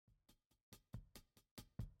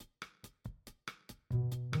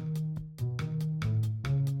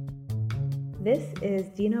This is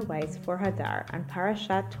Dina Weiss for Hadar on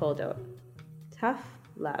Parashat Toldot. Tough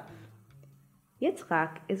love.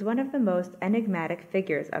 Yitzchak is one of the most enigmatic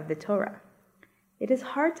figures of the Torah. It is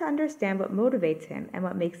hard to understand what motivates him and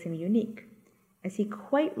what makes him unique, as he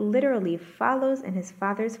quite literally follows in his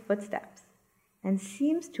father's footsteps and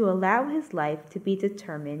seems to allow his life to be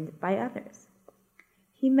determined by others.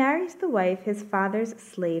 He marries the wife his father's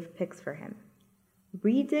slave picks for him,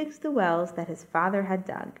 redigs the wells that his father had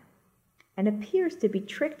dug, and appears to be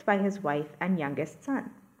tricked by his wife and youngest son.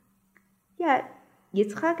 Yet,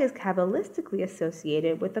 Yitzchak is Kabbalistically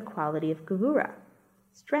associated with the quality of Gevurah,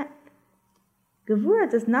 strength. Gevurah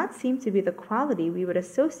does not seem to be the quality we would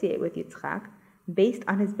associate with Yitzchak based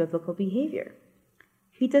on his biblical behavior.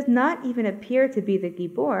 He does not even appear to be the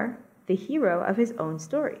Gibor, the hero of his own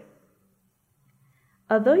story.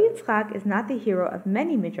 Although Yitzchak is not the hero of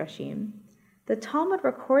many midrashim, the Talmud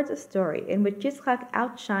records a story in which Yitzchak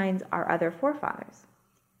outshines our other forefathers.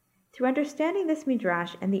 Through understanding this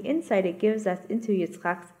midrash and the insight it gives us into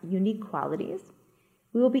Yitzchak's unique qualities,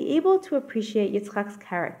 we will be able to appreciate Yitzchak's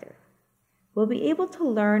character. We'll be able to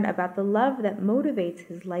learn about the love that motivates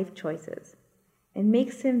his life choices and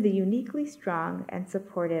makes him the uniquely strong and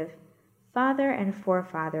supportive father and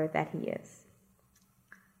forefather that he is.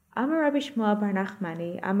 Amar Rabbi Shmuel bar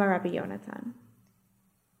Nachmani, Amar Rabbi Yonatan.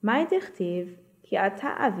 Mai dichtiv, ki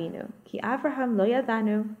ata avinu, ki Avraham lo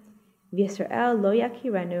yadanu, v'Yisrael lo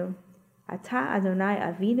yakirenu, ata Adonai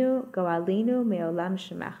avinu goalinu me'olam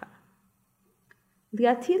shemecha.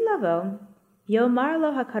 Li'atid lavo, yomar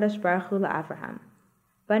lo HaKadosh Baruch Hu la'Avraham,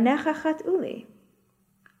 banecha chat'uli.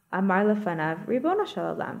 Amar lefanav, Ribono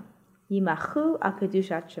shel olam, yimachu al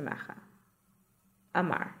kedushat shemecha.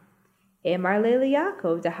 Amar, Emar le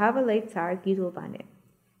Yaakov dehava leitzar gidul banim.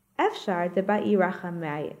 Efshar deba'i racham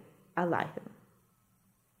me'ay alayhu.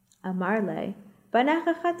 Amar le,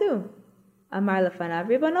 banecha chatu. Amar lefanav,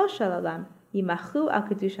 Ribono shel olam, yimachu al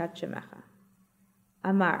kedushat shemecha.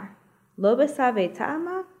 Amar, lo besave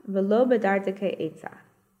ta'ama, v'lo bedardeke etza.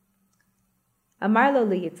 Amar lo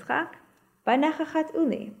liyitzchak, banecha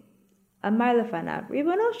chat'uli. Amar lefanav,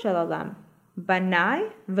 Ribono shel olam,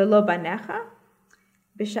 banai v'lo banecha.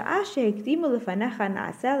 B'sha'a she'ekdimu lefanecha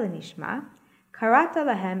na'aseh lenishma, karata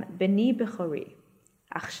lahem b'ni b'chori.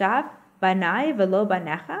 Achshav, banai v'lo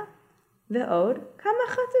banecha. Ve'od, kama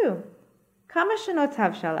chatu. Kama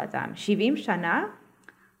shanotav shel adam, 70 shana.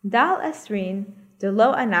 Dal esrin,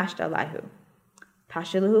 delo anasht alayhu.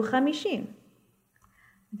 Pashiluhu 50.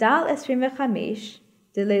 Dal esrin v'chamish,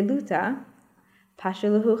 deleluta.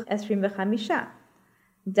 Pashiluhu 25.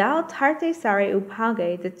 Dal tarte sare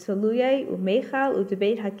upalge de tuluye umechal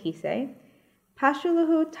udebeit hakise,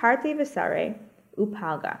 pashiluhu tarte vesare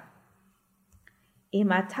upalga.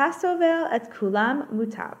 Imatasovel et kulam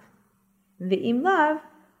mutav. Ve'im lav,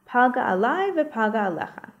 palga alai ve'palga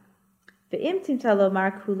alecha. Ve'im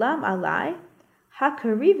timtalomar kulam alai,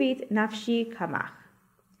 hakarivit nafshi kamach.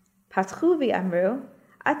 Patchu v'amru,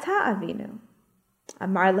 ata avinu.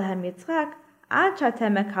 Amar lehem Yitzchak, ad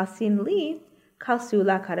shatem mekalsin li, kalsu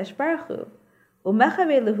la Kadosh Baruch Hu,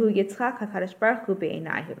 umechave lehu Yitzchak HaKadosh Baruch Hu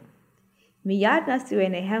be'enayhu. Miyad nasu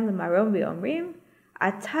enehem l'marom v'omrim,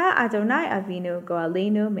 ata Adonai avinu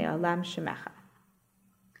goalenu me'olam shemecha.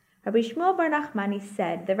 Rabbi Shmuel bar Nachmani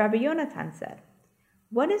said that Rabbi Yonatan said,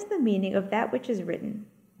 what is the meaning of that which is written?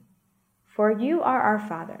 For you are our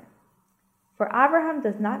father. For Abraham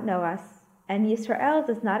does not know us, and Yisrael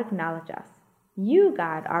does not acknowledge us. You,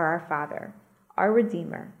 God, are our father, our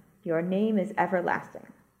Redeemer. Your name is everlasting.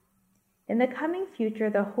 In the coming future,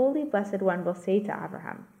 the Holy Blessed One will say to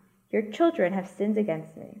Abraham, your children have sinned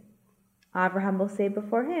against me. Abraham will say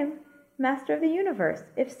before him, Master of the universe,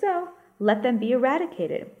 if so, let them be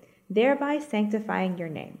eradicated, thereby sanctifying your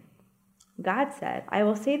name. God said, I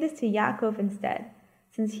will say this to Yaakov instead,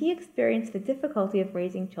 since he experienced the difficulty of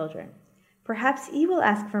raising children. Perhaps he will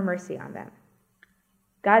ask for mercy on them.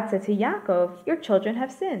 God said to Yaakov, your children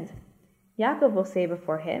have sinned. Yaakov will say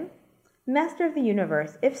before him, Master of the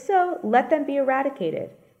universe, if so, let them be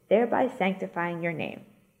eradicated, thereby sanctifying your name.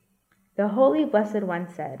 The Holy Blessed One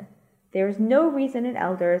said, there is no reason in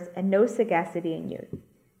elders and no sagacity in youth.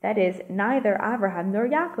 That is, neither Abraham nor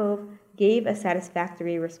Yaakov gave a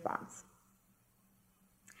satisfactory response.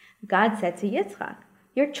 God said to Yitzchak,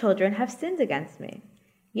 your children have sinned against me.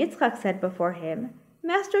 Yitzchak said before him,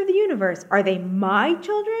 Master of the universe, are they my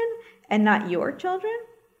children and not your children?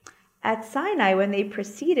 At Sinai, when they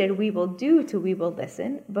proceeded, we will do till we will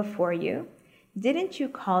listen, before you, didn't you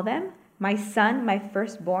call them, my son, my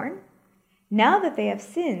firstborn? Now that they have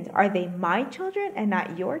sinned, are they my children and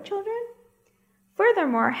not your children?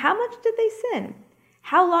 Furthermore, how much did they sin?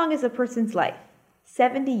 How long is a person's life?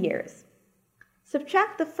 70 years.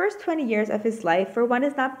 Subtract the first 20 years of his life, for one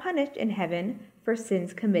is not punished in heaven for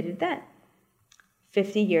sins committed then.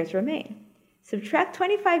 50 years remain. Subtract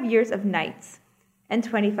 25 years of nights, and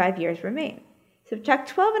 25 years remain. Subtract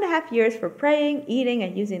 12 and a half years for praying, eating,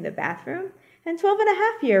 and using the bathroom, and 12 and a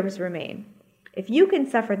half years remain. If you can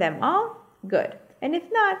suffer them all, good. And if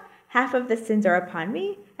not, half of the sins are upon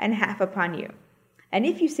me, and half upon you. And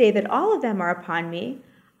if you say that all of them are upon me,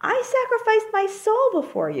 I sacrificed my soul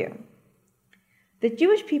before you. The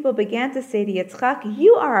Jewish people began to say to Yitzchak,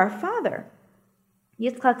 you are our father.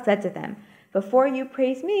 Yitzchak said to them, before you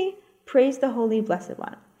praise me, praise the Holy Blessed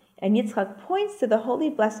One. And Yitzchak points to the Holy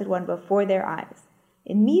Blessed One before their eyes.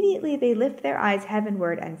 Immediately they lift their eyes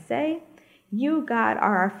heavenward and say, you, God,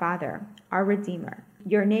 are our Father, our Redeemer.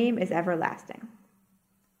 Your name is everlasting.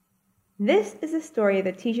 This is a story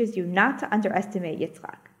that teaches you not to underestimate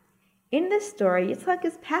Yitzchak. In this story, Yitzchak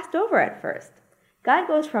is passed over at first. God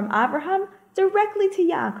goes from Abraham directly to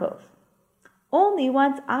Yaakov. Only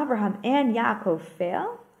once Abraham and Yaakov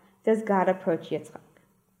fail does God approach Yitzchak.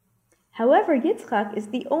 However, Yitzchak is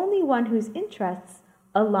the only one whose interests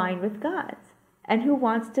align with God's and who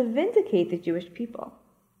wants to vindicate the Jewish people.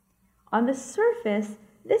 On the surface,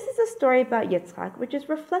 this is a story about Yitzchak, which is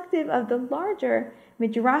reflective of the larger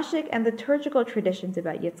midrashic and liturgical traditions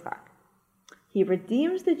about Yitzchak. He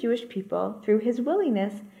redeems the Jewish people through his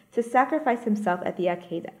willingness to sacrifice himself at the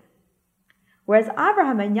Akedah. Whereas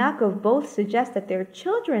Abraham and Yaakov both suggest that their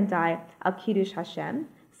children die al Kiddush Hashem,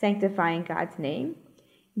 sanctifying God's name,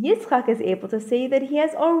 Yitzchak is able to say that he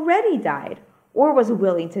has already died, or was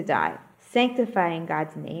willing to die, sanctifying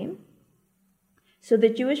God's name, so the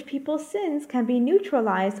Jewish people's sins can be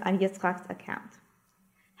neutralized on Yitzchak's account.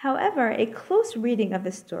 However, a close reading of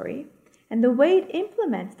the story and the way it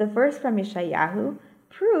implements the verse from Yeshayahu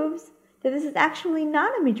proves that this is actually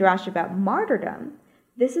not a midrash about martyrdom.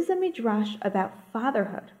 This is a midrash about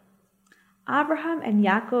fatherhood. Abraham and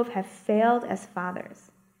Yaakov have failed as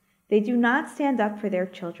fathers. They do not stand up for their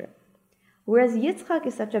children. Whereas Yitzchak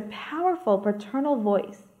is such a powerful paternal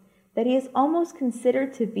voice that he is almost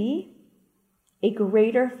considered to be a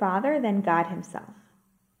greater father than God himself.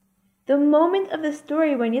 The moment of the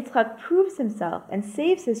story when Yitzchak proves himself and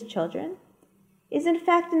saves his children is in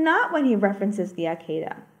fact not when he references the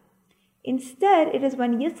Akedah. Instead, it is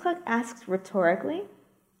when Yitzchak asks rhetorically,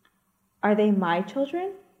 are they my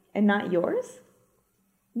children and not yours?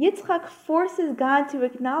 Yitzchak forces God to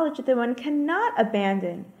acknowledge that one cannot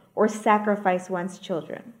abandon or sacrifice one's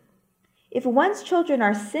children. If one's children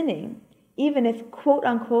are sinning, even if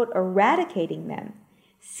quote-unquote eradicating them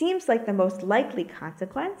seems like the most likely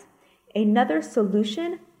consequence, another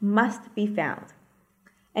solution must be found.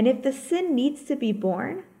 And if the sin needs to be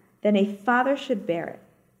borne, then a father should bear it,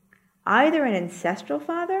 either an ancestral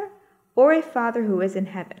father or a father who is in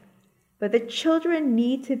heaven. But the children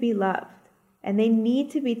need to be loved, and they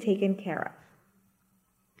need to be taken care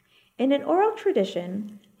of. In an oral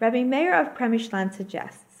tradition, Rabbi Meir of Premishlan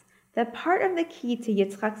suggests that part of the key to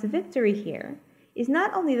Yitzchak's victory here is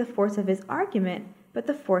not only the force of his argument, but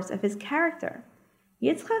the force of his character.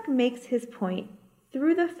 Yitzchak makes his point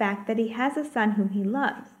through the fact that he has a son whom he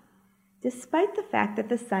loves, despite the fact that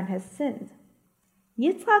the son has sinned.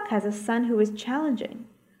 Yitzchak has a son who is challenging,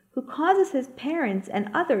 who causes his parents and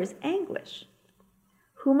others anguish,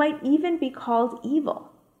 who might even be called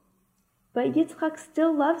evil. But Yitzchak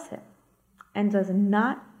still loves him and does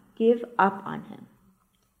not give up on him.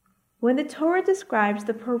 When the Torah describes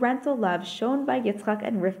the parental love shown by Yitzchak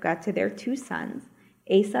and Rivka to their two sons,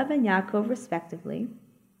 Esav and Yaakov respectively,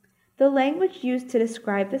 the language used to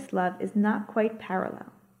describe this love is not quite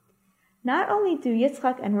parallel. Not only do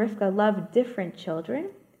Yitzchak and Rivka love different children,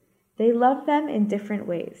 they love them in different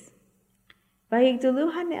ways.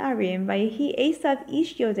 Vayigdalu hane'arim, vayehi Esav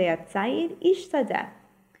ish yodei tzayid ish sadeh,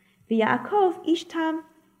 v'Yaakov ish tam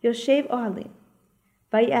yoshev ohalim.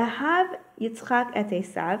 Vayehav Yitzchak et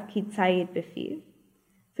Esav ki tzayid befiv,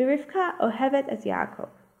 v'Rivka ohevet et Yaakov.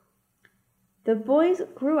 The boys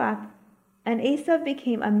grew up, and Esav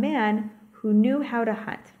became a man who knew how to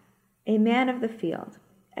hunt, a man of the field,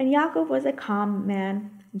 and Yaakov was a calm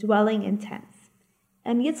man dwelling in tents.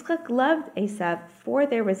 And Yitzchak loved Esav, for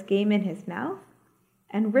there was game in his mouth,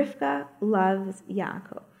 and Rivka loves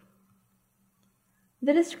Yaakov.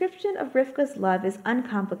 The description of Rivka's love is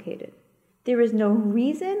uncomplicated. There is no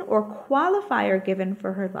reason or qualifier given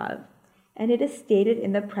for her love, and it is stated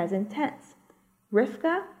in the present tense.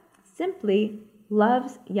 Rivka simply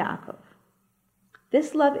loves Yaakov.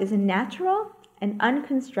 This love is natural and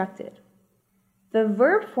unconstructed. The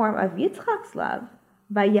verb form of Yitzchak's love,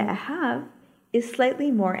 vayehav, is slightly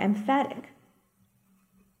more emphatic.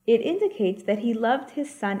 It indicates that he loved his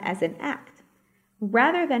son as an act,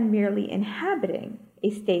 rather than merely inhabiting a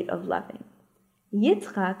state of loving.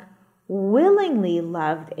 Yitzchak willingly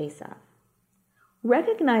loved Esav.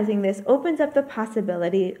 Recognizing this opens up the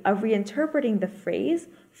possibility of reinterpreting the phrase,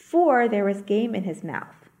 "for there was game in his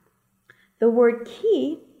mouth." The word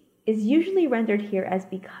ki is usually rendered here as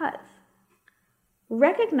because.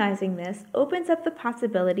 Recognizing this opens up the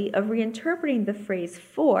possibility of reinterpreting the phrase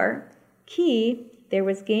 "for," ki, there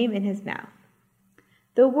was game in his mouth.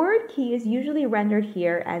 The word ki is usually rendered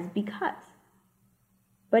here as because,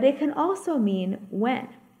 but it can also mean when.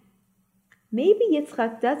 Maybe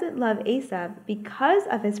Yitzchak doesn't love Esav because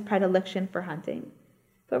of his predilection for hunting,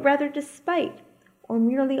 but rather despite or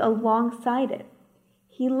merely alongside it.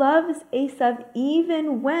 He loves Esav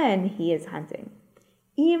even when he is hunting,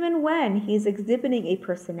 even when he is exhibiting a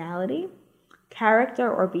personality,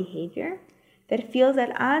 character, or behavior that feels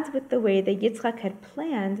at odds with the way that Yitzchak had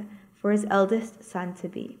planned for his eldest son to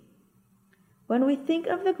be. When we think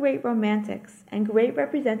of the great romantics and great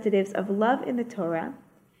representatives of love in the Torah,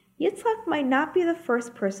 Yitzchak might not be the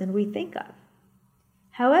first person we think of.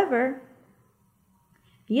 However,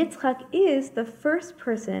 Yitzchak is the first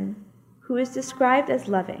person who is described as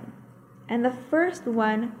loving, and the first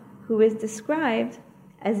one who is described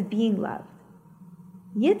as being loved.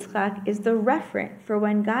 Yitzchak is the referent for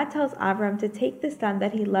when God tells Avram to take the son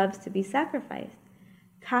that he loves to be sacrificed.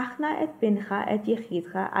 Kachna et bincha et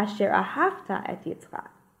yechidcha asher ahavta et Yitzchak.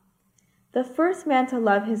 The first man to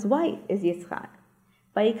love his wife is Yitzchak.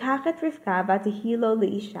 Vayikach et Rivka vatihi lo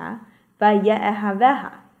leisha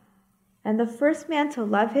vaye'ehaveha. And the first man to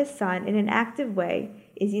love his son in an active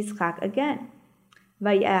way is Yitzchak again.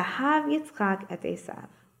 Vaye'ehav Yitzchak et Esav.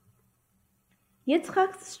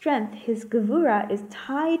 Yitzchak's strength, his gevura, is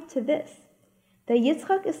tied to this, that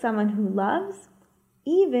Yitzchak is someone who loves,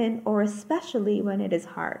 even or especially when it is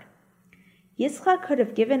hard. Yitzchak could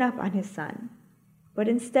have given up on his son, but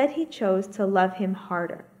instead he chose to love him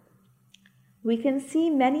harder. We can see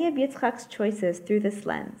many of Yitzchak's choices through this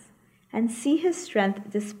lens and see his strength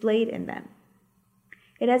displayed in them.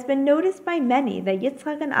 It has been noticed by many that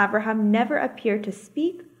Yitzchak and Abraham never appear to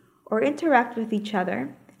speak or interact with each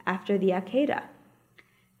other after the Akedah.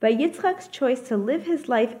 But Yitzchak's choice to live his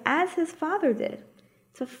life as his father did,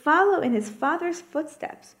 to follow in his father's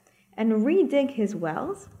footsteps and redig his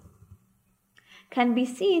wells, can be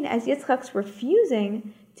seen as Yitzchak's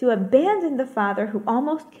refusing to abandon the father who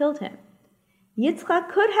almost killed him. Yitzchak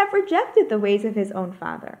could have rejected the ways of his own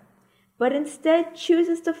father, but instead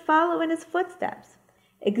chooses to follow in his footsteps,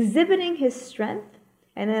 exhibiting his strength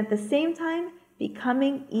and at the same time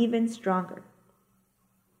becoming even stronger.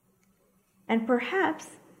 And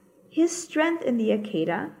perhaps his strength in the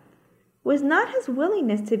Akedah was not his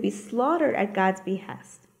willingness to be slaughtered at God's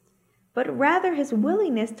behest, but rather his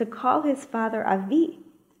willingness to call his father Avi,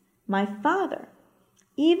 my father,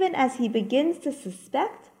 even as he begins to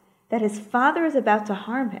suspect that his father is about to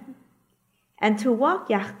harm him, and to walk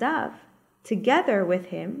yachdav, together with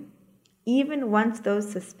him, even once those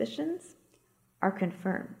suspicions are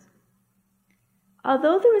confirmed.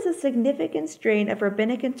 Although there is a significant strain of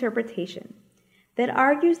rabbinic interpretation that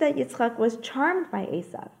argues that Yitzchak was charmed by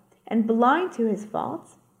Esav and blind to his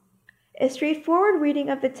faults, a straightforward reading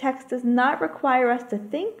of the text does not require us to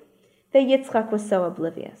think that Yitzchak was so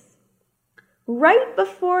oblivious. Right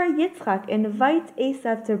before Yitzchak invites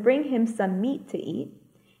Esav to bring him some meat to eat,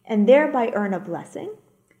 and thereby earn a blessing,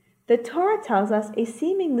 the Torah tells us a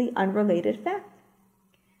seemingly unrelated fact.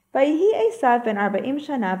 Vayihi Esav ben 40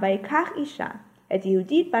 shana vayikach isha et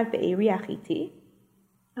Yehudit bat Be'eri Hachiti,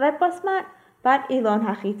 vet Basmat bat Elon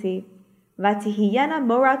Hachiti, vatihiyana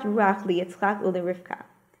morat ruach liYitzchak uleRivka.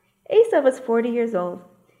 Esav was 40 years old,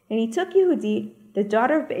 and he took Yehudit, the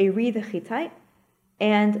daughter of Be'eri the Hittite,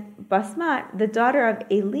 and Basmat, the daughter of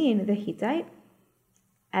Elin the Hittite,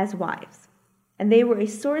 as wives. And they were a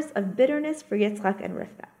source of bitterness for Yitzchak and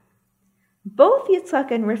Rivka. Both Yitzchak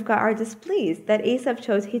and Rivka are displeased that Esav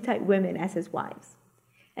chose Hittite women as his wives.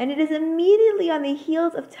 And it is immediately on the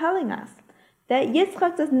heels of telling us that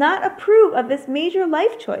Yitzchak does not approve of this major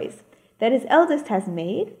life choice that his eldest has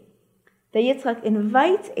made, that Yitzchak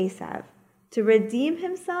invites Esav to redeem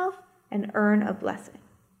himself and earn a blessing.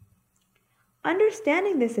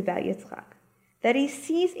 Understanding this about Yitzchak, that he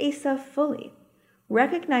sees Esav fully,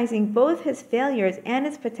 recognizing both his failures and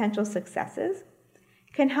his potential successes,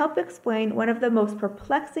 can help explain one of the most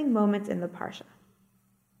perplexing moments in the Parsha.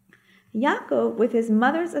 Yaakov, with his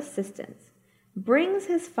mother's assistance, brings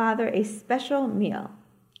his father a special meal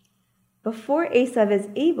before Esav is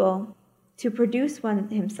able to produce one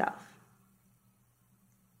himself.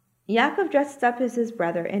 Yaakov dressed up as his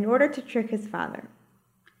brother in order to trick his father,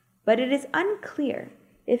 but it is unclear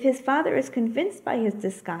if his father is convinced by his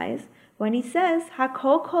disguise when he says,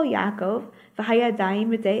 Hakol kol Yaakov v'hayadayim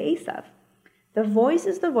yedei Esav. The voice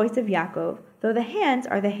is the voice of Yaakov, though the hands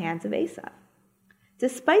are the hands of Esav.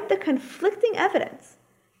 Despite the conflicting evidence,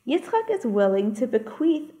 Yitzchak is willing to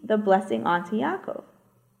bequeath the blessing onto Yaakov.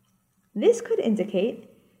 This could indicate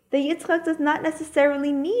that Yitzchak does not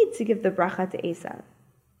necessarily need to give the bracha to Esav.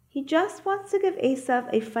 He just wants to give Esav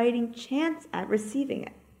a fighting chance at receiving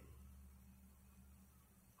it.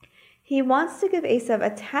 He wants to give Esav a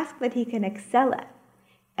task that he can excel at,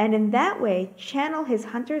 and in that way channel his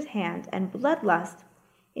hunter's hand and bloodlust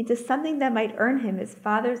into something that might earn him his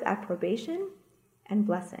father's approbation and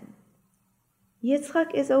blessing.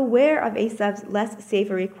 Yitzchak is aware of Esav's less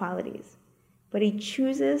savory qualities, but he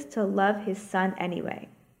chooses to love his son anyway.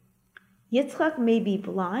 Yitzchak may be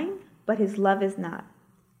blind, but his love is not.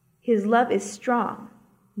 His love is strong.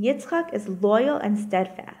 Yitzchak is loyal and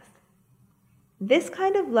steadfast. This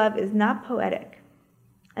kind of love is not poetic,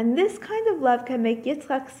 and this kind of love can make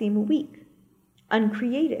Yitzchak seem weak,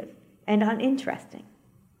 uncreative, and uninteresting.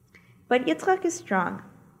 But Yitzchak is strong.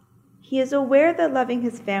 He is aware that loving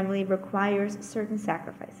his family requires certain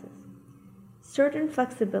sacrifices, certain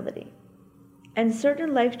flexibility, and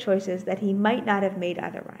certain life choices that he might not have made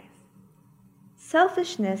otherwise.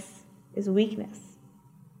 Selfishness is weakness,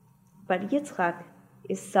 but Yitzchak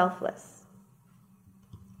is selfless.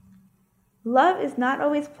 Love is not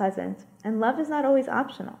always pleasant, and love is not always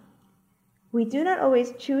optional. We do not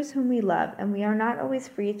always choose whom we love, and we are not always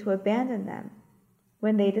free to abandon them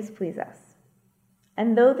when they displease us.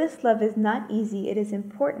 And though this love is not easy, it is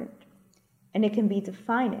important, and it can be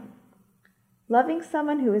defining. Loving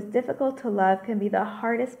someone who is difficult to love can be the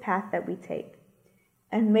hardest path that we take,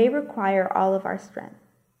 and may require all of our strength.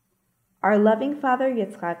 Our loving father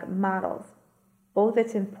Yitzchak models both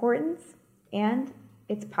its importance and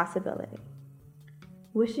its possibility.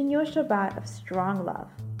 Wishing you a Shabbat of strong love.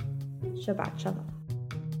 Shabbat Shalom.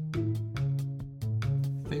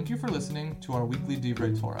 Thank you for listening to our weekly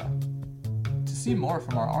Divrei Torah. To see more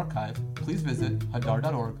from our archive, please visit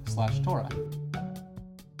hadar.org/Torah.